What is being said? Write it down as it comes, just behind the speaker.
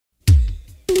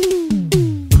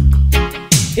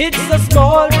It's a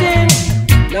small thing,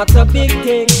 not a big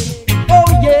thing. Oh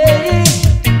yeah.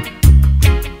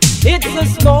 It's a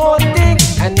small thing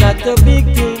and not a big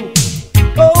thing.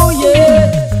 Oh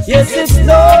yeah. Yes, it's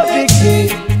no big thing.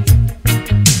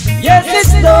 Yes,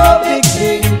 it's no big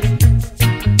thing.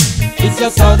 It's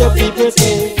just how the people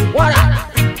say. What?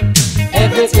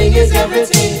 Everything is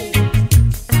everything.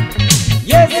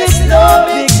 Yes, it's no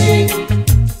big thing.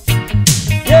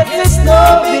 Yes, it's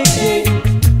no big thing.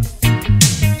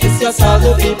 It's just how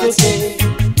the people say.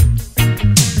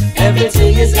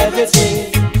 Everything is everything.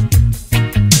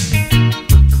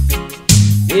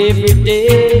 Every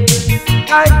day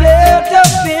I get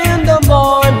up in the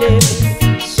morning,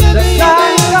 the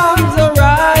sun comes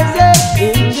a-rising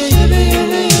in the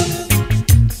east.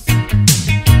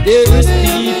 There is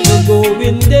people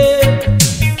going there,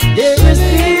 there is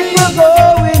people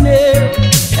going there,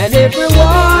 and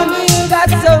everyone got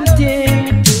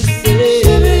something to say.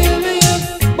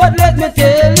 But let me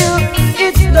tell you,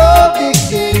 it's no big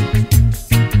thing.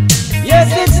 Yes,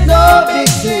 it's no big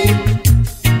thing.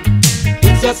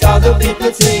 It's just how the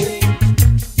people think.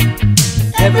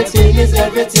 Everything is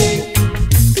everything.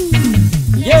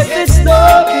 Yes, it's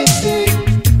no big thing.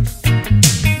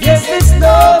 Yes, it's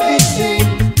no big thing.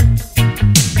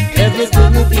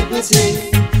 Everything the people think.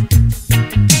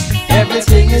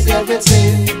 Everything is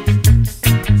everything.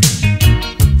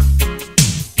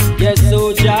 Yes,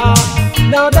 soldier,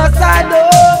 now that I know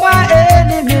my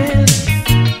enemies,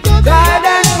 guide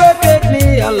and protect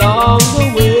me along the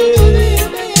way,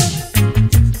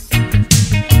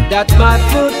 that my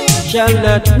foot shall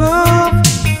not move,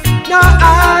 nor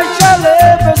I shall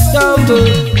ever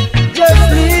stumble. Just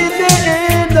lead me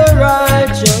in the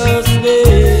righteous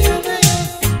way.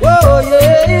 Oh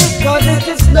yeah, cause it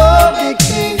is no big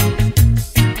thing.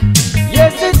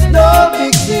 Yes, it's no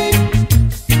big thing.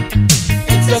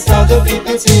 It's just how the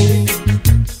people think.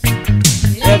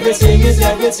 Everything is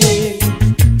everything.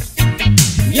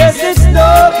 Yes, it's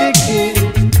no big thing.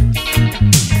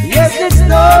 Yes, it's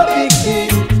no big thing.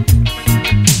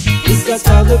 It's just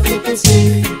how the people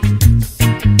say.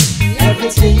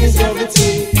 Everything is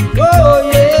everything.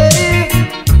 Oh yeah.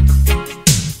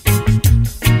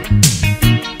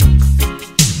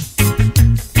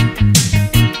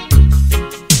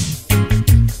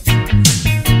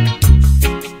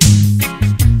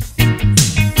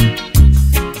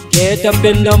 Get up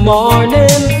in the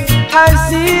morning, I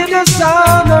see the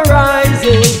sun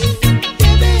rising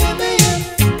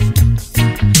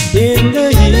in the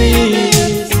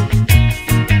east.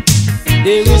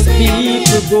 There is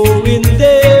people going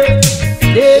there,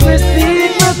 there is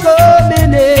people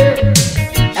coming here,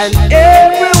 and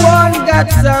everyone got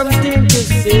something to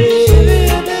say.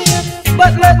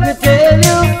 But let me tell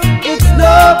you, it's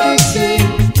no big thing.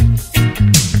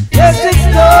 Yes, it's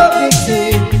no big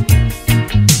thing.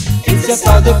 It's just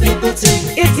how the people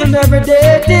think. It's an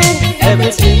everyday thing.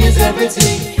 Everything is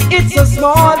everything. It's a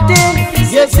small thing.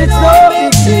 Yes, it's no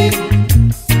big thing.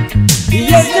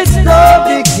 Yes, it's no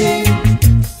big thing.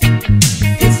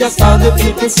 It's just how the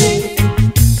people say.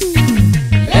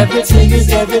 Everything is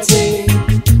everything.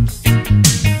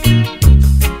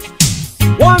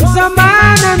 Once a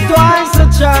man and twice a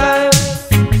child,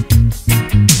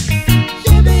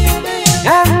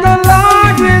 and the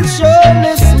Lord will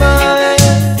surely smile.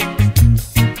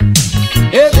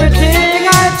 Everything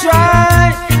I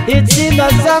try, it seems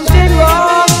like something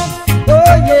wrong.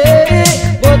 Oh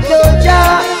yeah, but don't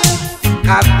ya,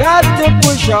 I've got to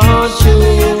push on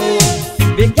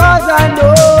through, because I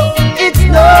know it's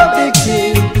no big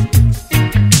thing.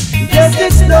 Yes,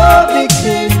 it's no big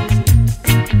thing.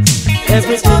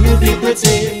 Everything will be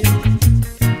pretty.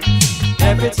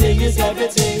 Everything is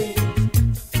everything.